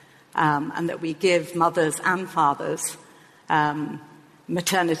period and that we give mothers and fathers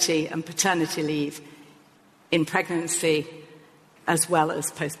maternity and paternity leave in pregnancy as well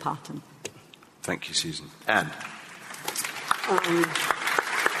as postpartum. Thank you, Susan. Anne.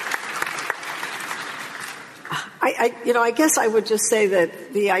 I guess I would just say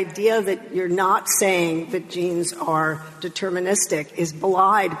that the idea that you're not saying that genes are deterministic is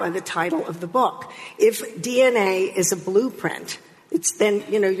belied by the title of the book. If DNA is a blueprint, it's then,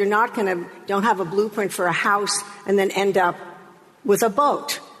 you're not don't have a blueprint for a house and then end up with a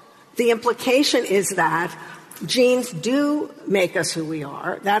boat. The implication is that genes do make us who we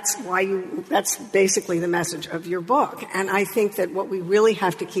are. That's basically the message of your book. And I think that what we really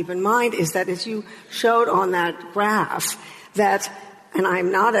have to keep in mind is that, as you showed on that graph, that, and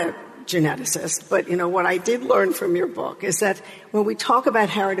I'm not a geneticist, but what I did learn from your book is that when we talk about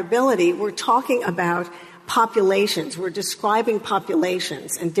heritability, we're talking about populations. We're describing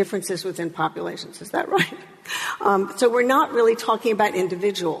populations and differences within populations. Is that right? So we're not really talking about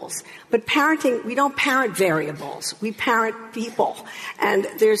individuals. But parenting, we don't parent variables. We parent people. And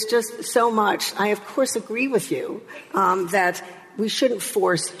there's just so much. I, of course, agree with you that we shouldn't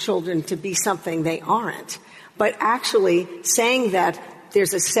force children to be something they aren't. But actually saying that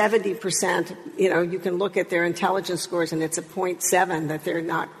there's a 70%, you can look at their intelligence scores and it's a 0.7 that they're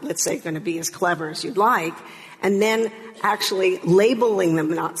not, let's say, going to be as clever as you'd like, and then actually labeling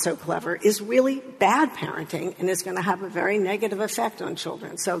them not so clever is really bad parenting and is going to have a very negative effect on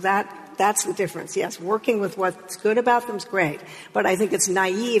children. So that's the difference. Yes, working with what's good about them is great, but I think it's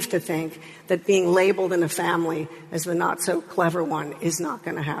naive to think that being labeled in a family as the not so clever one is not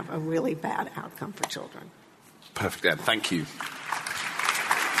going to have a really bad outcome for children. Perfect, Ed. Thank you.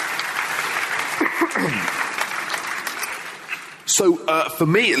 So, for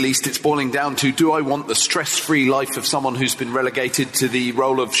me at least, it's boiling down to, do I want the stress-free life of someone who's been relegated to the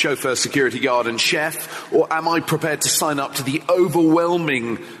role of chauffeur, security guard and chef, or am I prepared to sign up to the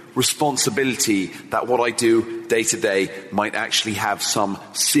overwhelming responsibility that what I do day to day might actually have some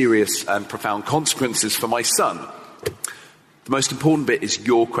serious and profound consequences for my son? The most important bit is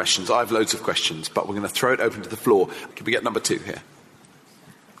your questions. I have loads of questions, but we're going to throw it open to the floor. Can we get number 2 here?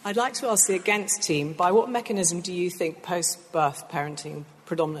 I'd like to ask the against team, by what mechanism do you think post-birth parenting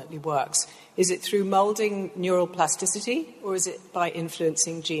predominantly works? Is it through moulding neural plasticity, or is it by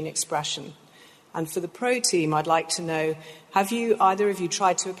influencing gene expression? And for the pro team, I'd like to know, have either of you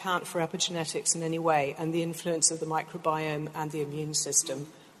tried to account for epigenetics in any way and the influence of the microbiome and the immune system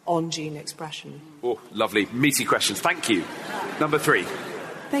on gene expression? Oh, lovely. Meaty questions. Thank you. Number 3.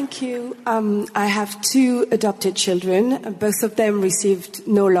 Thank you. I have 2 adopted children. Both of them received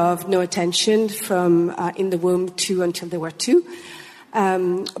no love, no attention from in the womb until they were 2.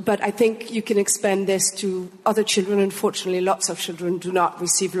 But I think you can expand this to other children. Unfortunately, lots of children do not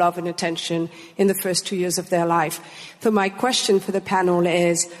receive love and attention in the first 2 years of their life. So my question for the panel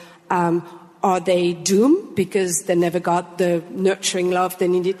is, are they doomed because they never got the nurturing love they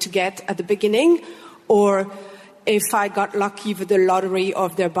needed to get at the beginning? Or if I got lucky with the lottery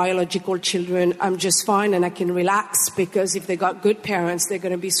of their biological children, I'm just fine and I can relax because if they got good parents, they're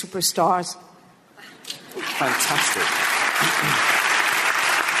going to be superstars. Fantastic.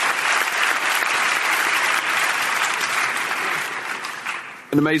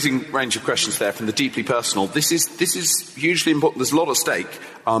 An amazing range of questions there, from the deeply personal. This is hugely important. There's a lot at stake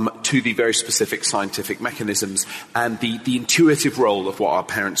to the very specific scientific mechanisms and the intuitive role of what our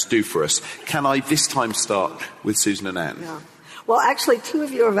parents do for us. Can I this time start with Susan and Anne? Yeah. Well, actually, two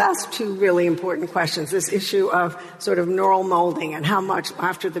of you have asked two really important questions. This issue of sort of neural molding and how much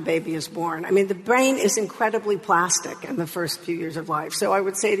after the baby is born. I mean, the brain is incredibly plastic in the first few years of life. So I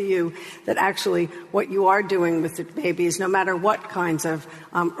would say to you that actually what you are doing with the babies, no matter what kinds of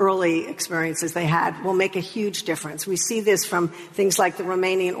early experiences they had, will make a huge difference. We see this from things like the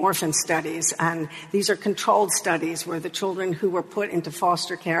Romanian orphan studies. And these are controlled studies where the children who were put into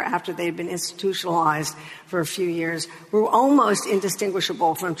foster care after they had been institutionalized for a few years were almost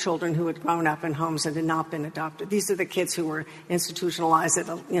indistinguishable from children who had grown up in homes that had not been adopted. These are the kids who were institutionalized.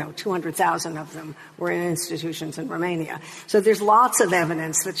 200,000 of them were in institutions in Romania. So there's lots of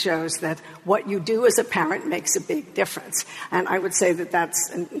evidence that shows that what you do as a parent makes a big difference. And I would say that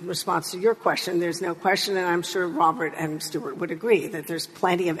that's in response to your question. There's no question, and I'm sure Robert and Stuart would agree, that there's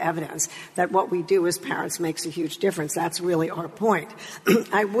plenty of evidence that what we do as parents makes a huge difference. That's really our point.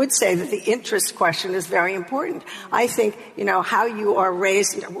 I would say that the interest question is very important. I think, how you are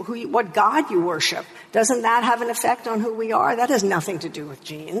raised, what God you worship, doesn't that have an effect on who we are? That has nothing to do with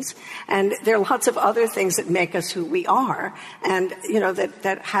genes. And there are lots of other things that make us who we are, and,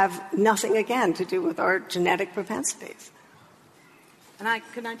 that have nothing, again, to do with our genetic propensities. And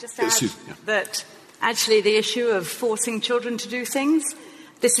can I just add that actually the issue of forcing children to do things,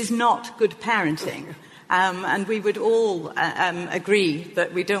 this is not good parenting. And we would all agree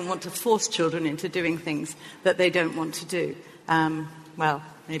that we don't want to force children into doing things that they don't want to do. Well,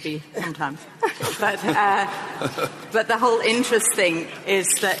 maybe sometimes. But the whole interest thing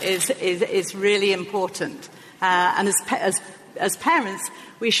is really important. And as parents,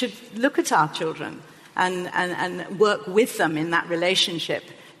 we should look at our children and work with them in that relationship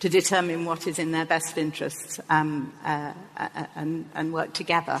to determine what is in their best interests and work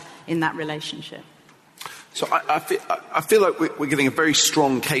together in that relationship. So I feel like we're getting a very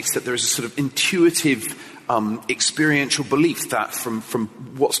strong case that there is a sort of intuitive, experiential belief that from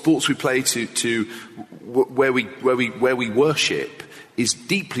what sports we play to where we worship is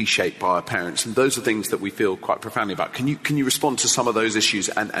deeply shaped by our parents, and those are things that we feel quite profoundly about. Can you respond to some of those issues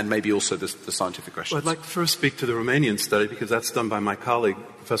and maybe also the scientific questions? Well, I'd like to first speak to the Romanian study because that's done by my colleague,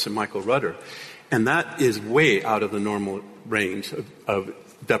 Professor Michael Rudder, and that is way out of the normal range of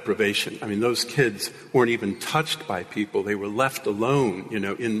deprivation. I mean, those kids weren't even touched by people. They were left alone,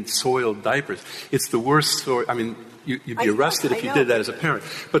 in soiled diapers. It's the worst story. I mean, you'd be arrested if you did that as a parent.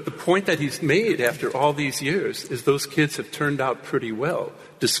 But the point that he's made after all these years is those kids have turned out pretty well,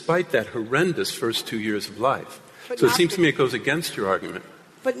 despite that horrendous first 2 years of life. So it seems to me it goes against your argument.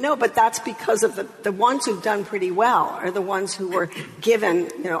 But that's because of the ones who've done pretty well are the ones who were given,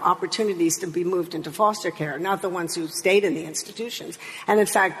 opportunities to be moved into foster care, not the ones who stayed in the institutions. And in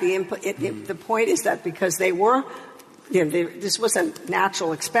fact, the point is that because they were, this was a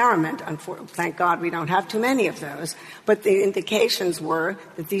natural experiment. Thank God we don't have too many of those. But the indications were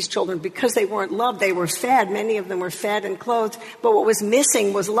that these children, because they weren't loved, they were fed. Many of them were fed and clothed. But what was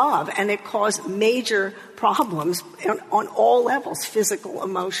missing was love, and it caused major problems on all levels: physical,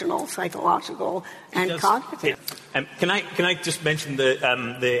 emotional, psychological, and cognitive. Can I just mention the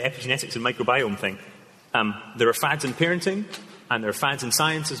epigenetics and microbiome thing? There are fads in parenting, and there are fads in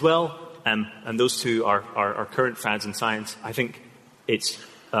science as well. And those two are current fads in science. I think it's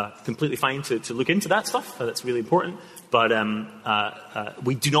completely fine to look into that stuff. That's really important. But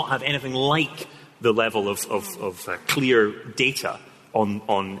we do not have anything like the level of clear data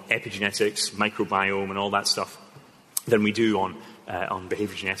on epigenetics, microbiome, and all that stuff than we do on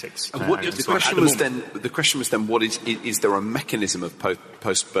behavior genetics. And the question was then, what is there a mechanism of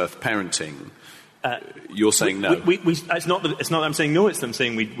post-birth parenting? You're saying no. It's not that I'm saying no, it's them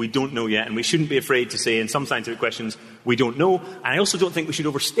saying we don't know yet, and we shouldn't be afraid to say in some scientific questions we don't know. And I also don't think we should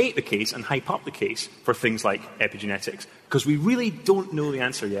overstate the case and hype up the case for things like epigenetics, because we really don't know the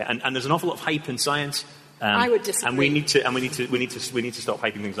answer yet. And there's an awful lot of hype in science I would disagree. And we need to stop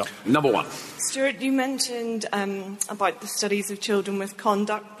hyping things up. Number one. Stuart, you mentioned about the studies of children with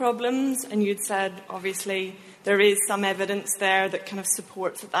conduct problems, and you'd said, obviously, there is some evidence there that kind of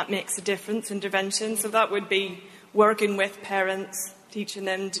supports that makes a difference, intervention. So that would be working with parents, teaching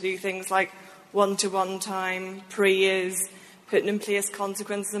them to do things like one-to-one time, prayers, putting in place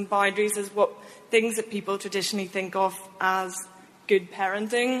consequences and boundaries as what things that people traditionally think of as good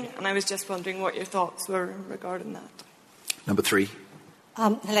parenting. And I was just wondering what your thoughts were regarding that. Number three.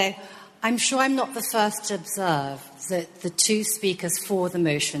 Hello. I'm sure I'm not the first to observe that the two speakers for the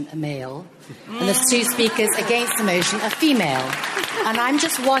motion are male and the two speakers against the motion are female. And I'm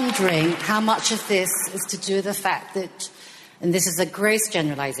just wondering how much of this is to do with the fact that, and this is a gross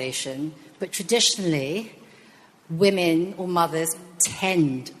generalisation, but traditionally women or mothers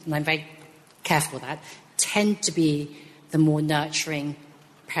tend, and I'm very careful with that, tend to be the more nurturing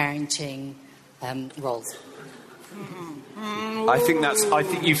parenting roles. I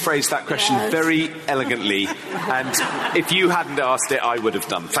think you phrased that question very elegantly, and if you hadn't asked it, I would have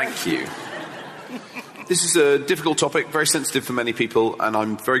done. Thank you. This is a difficult topic, very sensitive for many people, and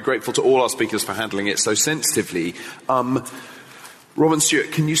I'm very grateful to all our speakers for handling it so sensitively. Robin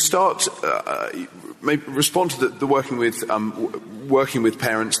Stewart, can you start, maybe respond to the working with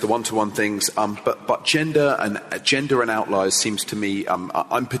parents, the one-to-one things, but gender and outliers seems to me,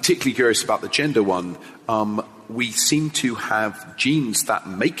 I'm particularly curious about the gender one. We seem to have genes that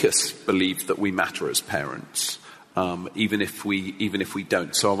make us believe that we matter as parents, even if we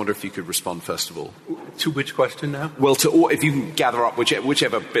don't. So I wonder if you could respond first of all. To which question now? Well, if you can gather up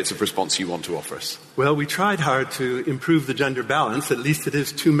whichever bits of response you want to offer us. Well, we tried hard to improve the gender balance. At least it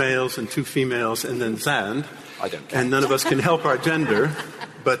is 2 males and 2 females and then Zand. I don't care. And none of us can help our gender.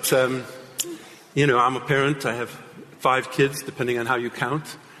 But, I'm a parent. I have 5 kids, depending on how you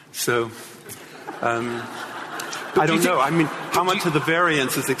count. So, I don't know. I mean, how much of the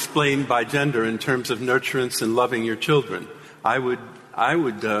variance is explained by gender in terms of nurturance and loving your children? I would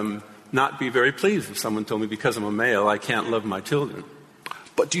not be very pleased if someone told me because I'm a male I can't love my children.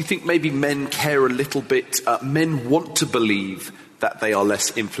 But do you think maybe men care a little bit? Men want to believe that they are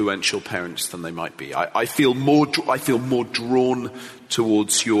less influential parents than they might be. I feel more drawn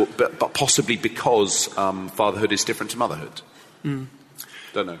towards but possibly because fatherhood is different to motherhood. Don't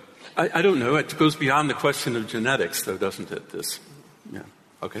know. I don't know. It goes beyond the question of genetics, though, doesn't it? Yeah.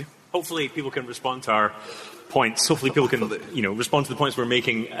 Okay. Hopefully people can respond to our points. Hopefully people can, respond to the points we're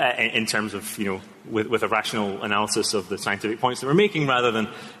making in terms of, with a rational analysis of the scientific points that we're making rather than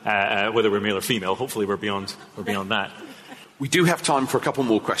whether we're male or female. Hopefully we're beyond that. We do have time for a couple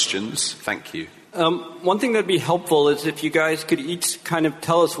more questions. Thank you. One thing that'd be helpful is if you guys could each kind of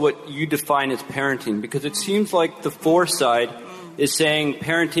tell us what you define as parenting, because it seems like the for side is saying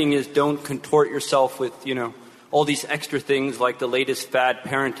parenting is don't contort yourself with, all these extra things like the latest fad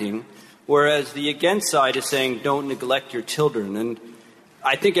parenting, whereas the against side is saying don't neglect your children. And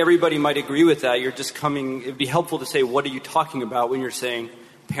I think everybody might agree with that. It'd be helpful to say what are you talking about when you're saying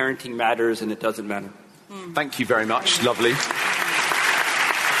parenting matters and it doesn't matter. Thank you very much. Lovely.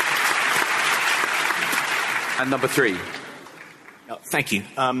 And number 3. Thank you.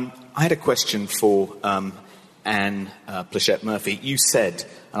 I had a question for Anne Pleshette Murphy. You said,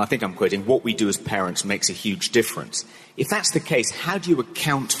 and I think I'm quoting, what we do as parents makes a huge difference. If that's the case, how do you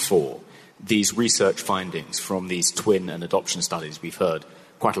account for these research findings from these twin and adoption studies we've heard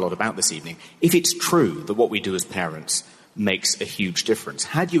quite a lot about this evening? If it's true that what we do as parents makes a huge difference,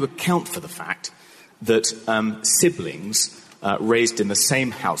 how do you account for the fact that siblings raised in the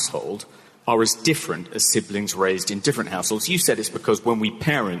same household are as different as siblings raised in different households? You said it's because when we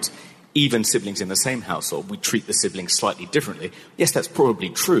parent even siblings in the same household, we treat the siblings slightly differently. Yes, that's probably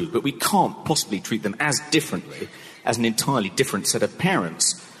true, but we can't possibly treat them as differently as an entirely different set of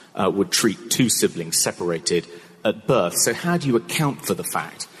parents would treat 2 siblings separated at birth. So how do you account for the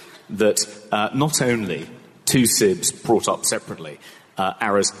fact that not only 2 sibs brought up separately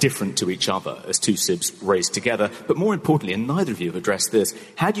are as different to each other as 2 sibs raised together, but more importantly, and neither of you have addressed this,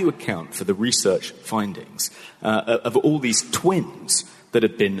 how do you account for the research findings of all these twins that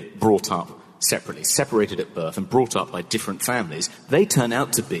have been brought up separately, separated at birth and brought up by different families? They turn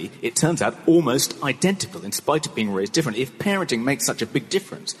out to be, it turns out, almost identical in spite of being raised differently. If parenting makes such a big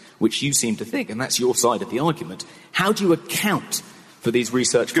difference, which you seem to think, and that's your side of the argument, how do you account for these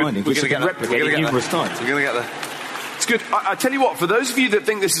research findings, which have been replicated numerous times? We're going to get there. It's good. I tell you what, for those of you that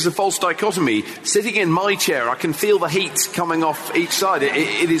think this is a false dichotomy, sitting in my chair, I can feel the heat coming off each side.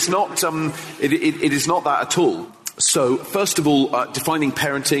 It is not that at all. So, first of all, defining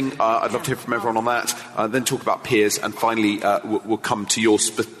parenting. I'd love to hear from everyone on that. Then talk about peers, and finally, we'll come to your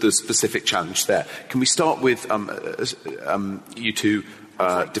the specific challenge there. Can we start with you two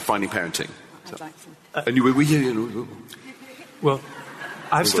defining parenting? Well,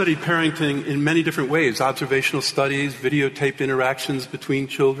 I've studied parenting in many different ways, observational studies, videotaped interactions between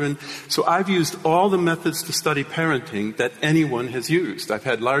children. So I've used all the methods to study parenting that anyone has used. I've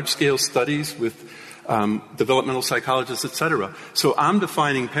had large-scale studies with developmental psychologists, etc. So I'm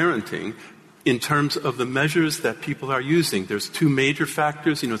defining parenting in terms of the measures that people are using. There's two major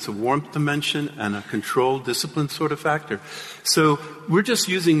factors. It's a warmth dimension and a controlled discipline sort of factor. So we're just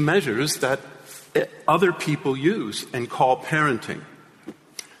using measures that other people use and call parenting.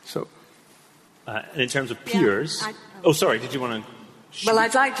 So, and in terms of peers... sorry, did you want to... Well,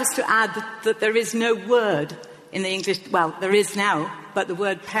 I'd like just to add that there is no word in the English... Well, there is now, but the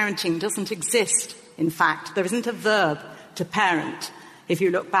word parenting doesn't exist. In fact, there isn't a verb to parent if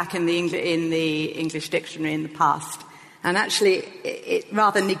you look back in the English dictionary in the past. And actually, it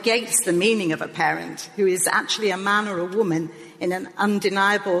rather negates the meaning of a parent, who is actually a man or a woman in an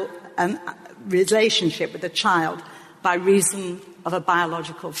undeniable relationship with a child by reason of a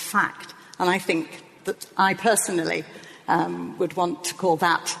biological fact. And I think that I personally would want to call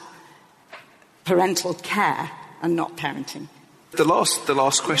that parental care and not parenting. The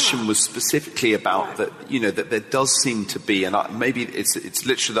last question was specifically about that. That there does seem to be, and maybe it's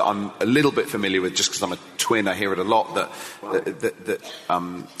literature that I'm a little bit familiar with, just because I'm a twin. I hear it a lot that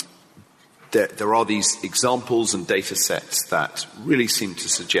there are these examples and data sets that really seem to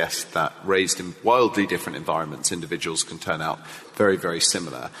suggest that raised in wildly different environments, individuals can turn out very, very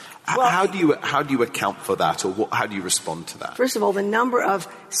similar. How do you account for that, or how do you respond to that? First of all, the number of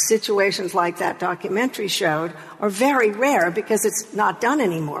situations like that documentary showed are very rare because it's not done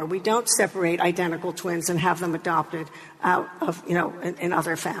anymore. We don't separate identical twins and have them adopted out of, in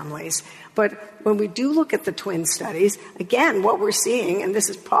other families. But when we do look at the twin studies, again, what we're seeing, and this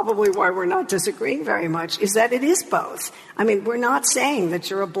is probably why we're not disagreeing very much, is that it is both. I mean, we're not saying that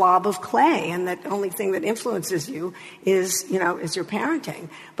you're a blob of clay and that the only thing that influences you is your parenting.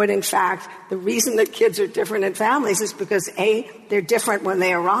 But in fact, the reason that kids are different in families is because A, they're different when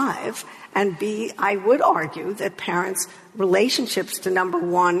they arrive, and B, I would argue that parents' relationships to number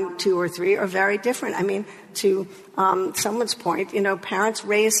 1, 2, or 3 are very different. I mean, to someone's point, parents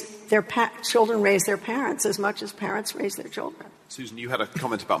raise their children raise their parents as much as parents raise their children. Susan, you had a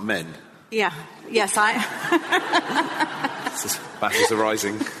comment about men. Yeah. Yes, Matters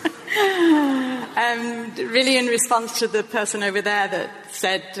arising. Really in response to the person over there that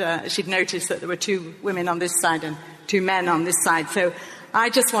said she'd noticed that there were 2 women on this side and 2 men on this side. So I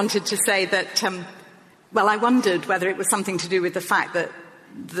just wanted to say that, I wondered whether it was something to do with the fact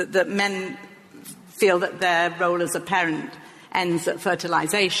that men feel that their role as a parent ends at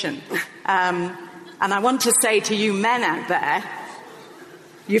fertilization. And I want to say to you men out there,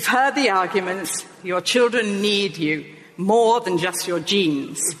 you've heard the arguments. Your children need you more than just your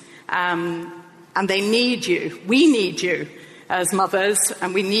genes. And they need you. We need you as mothers,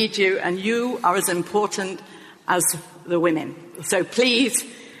 and we need you, and you are as important as the women. So please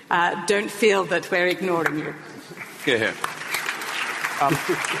don't feel that we're ignoring you. Here.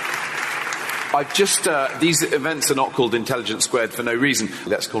 I've just these events are not called Intelligence Squared for no reason.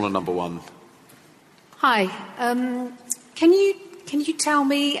 Let's call on number 1. Hi. Can you tell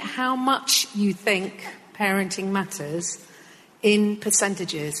me how much you think parenting matters in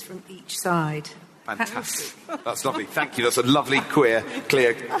percentages from each side? Fantastic. That's lovely. Thank you. That's a lovely, clear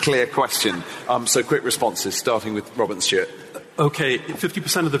question. So quick responses, starting with Robert and Stuart. Okay,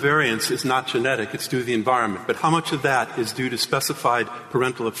 50% of the variance is not genetic, it's due to the environment. But how much of that is due to specified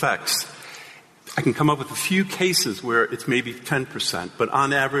parental effects? I can come up with a few cases where it's maybe 10%, but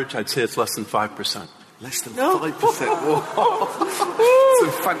on average, I'd say it's less than 5%. Less than 5%? It's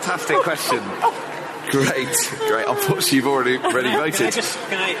a fantastic question. Great. Unfortunately, you've already voted.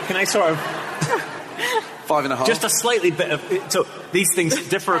 Can I sort of... 5.5. Just a slightly bit of... So these things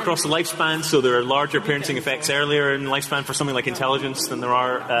differ across the lifespan, so there are larger parenting effects earlier in the lifespan for something like intelligence than there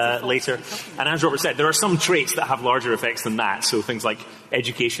are later. And as Robert said, there are some traits that have larger effects than that. So things like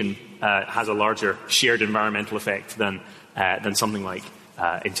education has a larger shared environmental effect than something like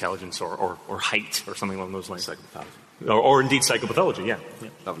intelligence or height or something along those lines. Psychopathology. Or indeed psychopathology, yeah.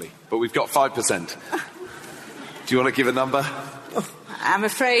 Lovely. But we've got 5%. Do you want to give a number? I'm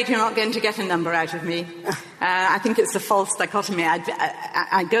afraid you're not going to get a number out of me. I think it's a false dichotomy.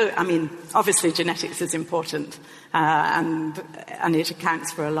 Obviously genetics is important, and it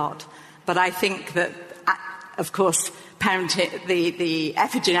accounts for a lot. But I think that, of course, parenting, the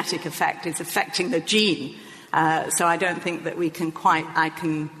epigenetic effect is affecting the gene So I don't think that I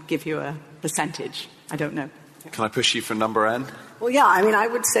can give you a percentage. I don't know. Can I push you for number, Anne? Well, yeah, I mean, I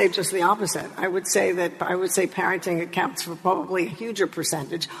would say just the opposite. I would say parenting accounts for probably a huger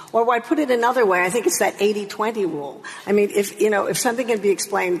percentage. Or I put it another way, I think it's that 80-20 rule. I mean, if something can be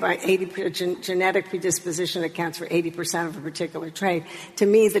explained by genetic predisposition accounts for 80% of a particular trait, to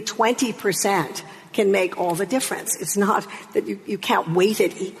me, the 20% can make all the difference. It's not that you can't weight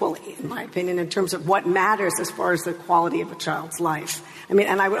it equally, in my opinion, in terms of what matters as far as the quality of a child's life. I mean,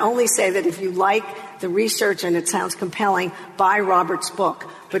 and I would only say that if you like the research and it sounds compelling, buy Robert's book,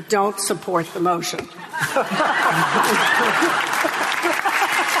 but don't support the motion.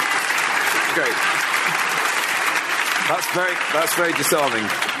 Great. That's very disarming.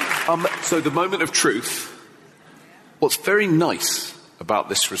 So the moment of truth. What's very nice about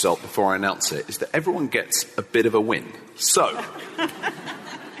this result, before I announce it, is that everyone gets a bit of a win. So,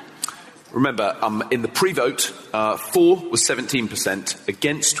 remember, in the pre-vote, for was 17%,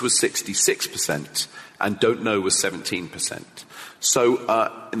 against was 66%, and don't know was 17%. So,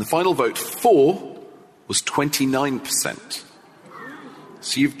 in the final vote, for was 29%.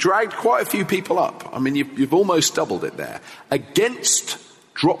 So you've dragged quite a few people up. I mean, you've almost doubled it there. Against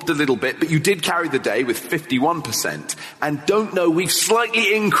dropped a little bit, but you did carry the day with 51%. And don't know, we've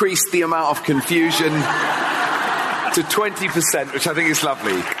slightly increased the amount of confusion to 20%, which I think is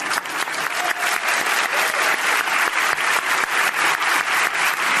lovely.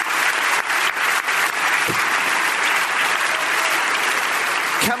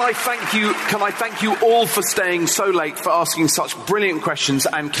 Can I thank you all for staying so late, for asking such brilliant questions,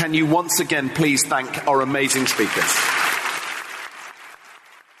 and can you once again please thank our amazing speakers.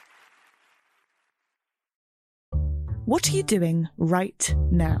 What are you doing right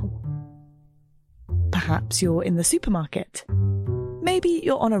now? Perhaps you're in the supermarket. Maybe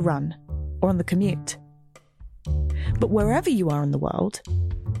you're on a run or on the commute. But wherever you are in the world,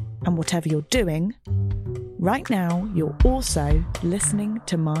 and whatever you're doing, right now you're also listening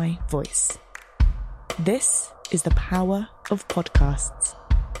to my voice. This is the power of podcasts.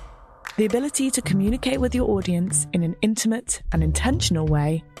 The ability to communicate with your audience in an intimate and intentional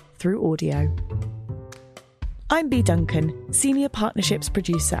way through audio. I'm Bea Duncan, Senior Partnerships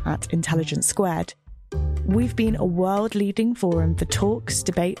Producer at Intelligence Squared. We've been a world-leading forum for talks,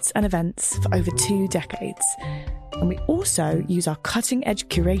 debates and events for over 2 decades. And we also use our cutting-edge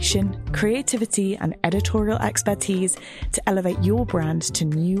curation, creativity and editorial expertise to elevate your brand to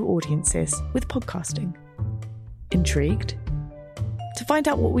new audiences with podcasting. Intrigued? To find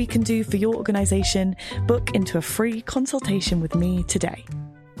out what we can do for your organisation, book into a free consultation with me today.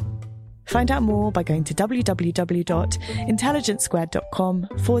 Find out more by going to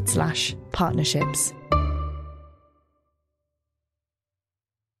www.intelligencesquared.com/partnerships.